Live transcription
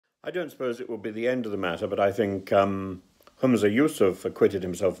I don't suppose it will be the end of the matter, but I think Humza Yousaf acquitted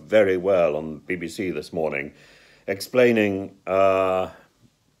himself very well on BBC this morning, explaining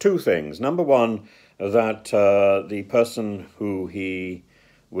two things. Number one, that the person who he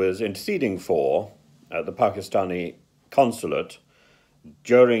was interceding for at the Pakistani consulate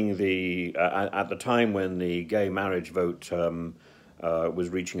during at the time when the gay marriage vote was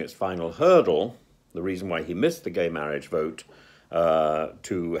reaching its final hurdle, the reason why he missed the gay marriage vote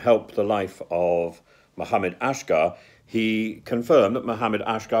to help the life of Mohammad Ashgar, he confirmed that Mohammad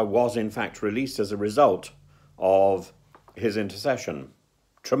Ashgar was in fact released as a result of his intercession.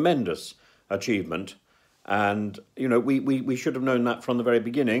 Tremendous achievement. And, you know, we should have known that from the very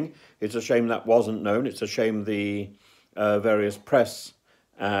beginning. It's a shame that wasn't known. It's a shame the various press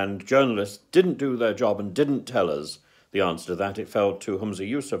and journalists didn't do their job and didn't tell us the answer to that. It fell to Humza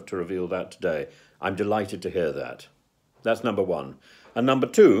Yousaf to reveal that today. I'm delighted to hear that. That's number one. And number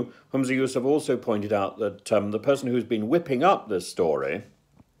two, Humza Yousaf also pointed out that the person who's been whipping up this story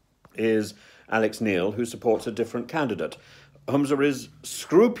is Alex Neil, who supports a different candidate. Humza is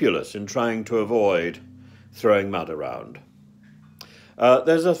scrupulous in trying to avoid throwing mud around.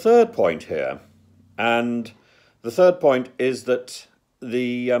 There's a third point here, and the third point is that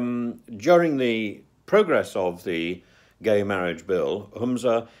during the progress of the gay marriage bill,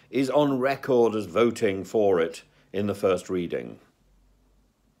 Humza is on record as voting for it in the first reading.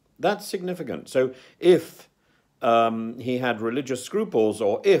 That's significant. So if he had religious scruples,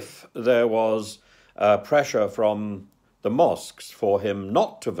 or if there was pressure from the mosques for him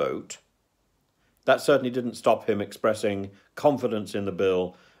not to vote, that certainly didn't stop him expressing confidence in the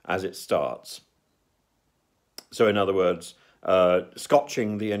bill as it starts. So in other words,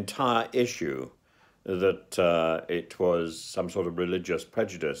 scotching the entire issue that it was some sort of religious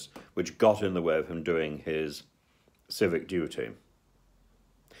prejudice which got in the way of him doing his civic duty.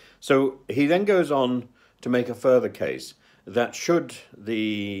 So he then goes on to make a further case that should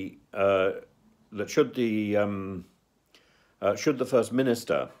the First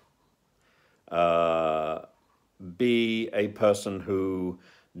Minister be a person who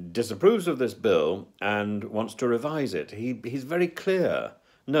disapproves of this bill and wants to revise it, he's very clear.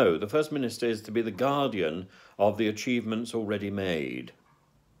 No, the First Minister is to be the guardian of the achievements already made.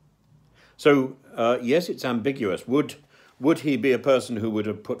 So, yes, it's ambiguous. Would he be a person who would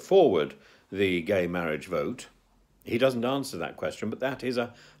have put forward the gay marriage vote? He doesn't answer that question, but that is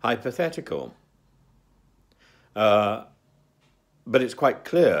a hypothetical. But it's quite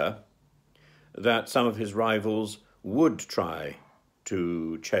clear that some of his rivals would try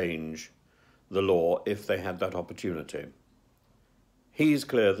to change the law if they had that opportunity. He's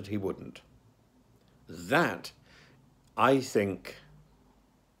clear that he wouldn't. That, I think,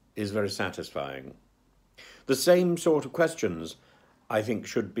 is very satisfying. The same sort of questions, I think,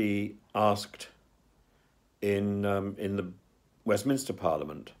 should be asked in the Westminster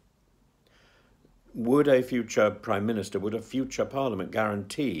Parliament. Would a future Prime Minister, would a future Parliament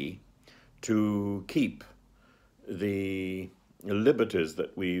guarantee to keep the liberties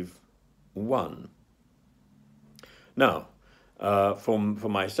that we've won? Now, for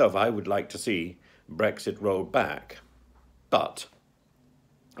myself, I would like to see Brexit rolled back, but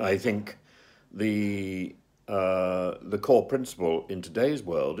I think the core principle in today's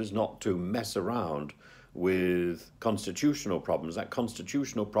world is not to mess around with constitutional problems. That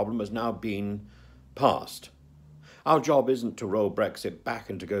constitutional problem has now been passed. Our job isn't to roll Brexit back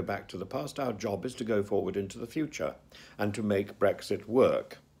and to go back to the past. Our job is to go forward into the future and to make Brexit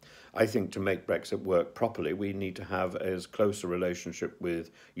work. I think to make Brexit work properly, we need to have as close a relationship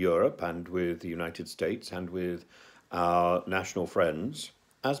with Europe and with the United States and with our national friends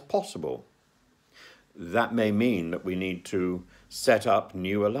as possible. That may mean that we need to set up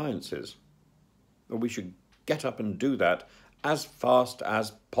new alliances. We should get up and do that as fast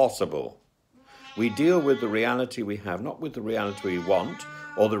as possible. We deal with the reality we have, not with the reality we want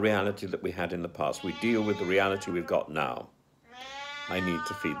or the reality that we had in the past. We deal with the reality we've got now. I need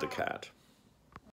to feed the cat.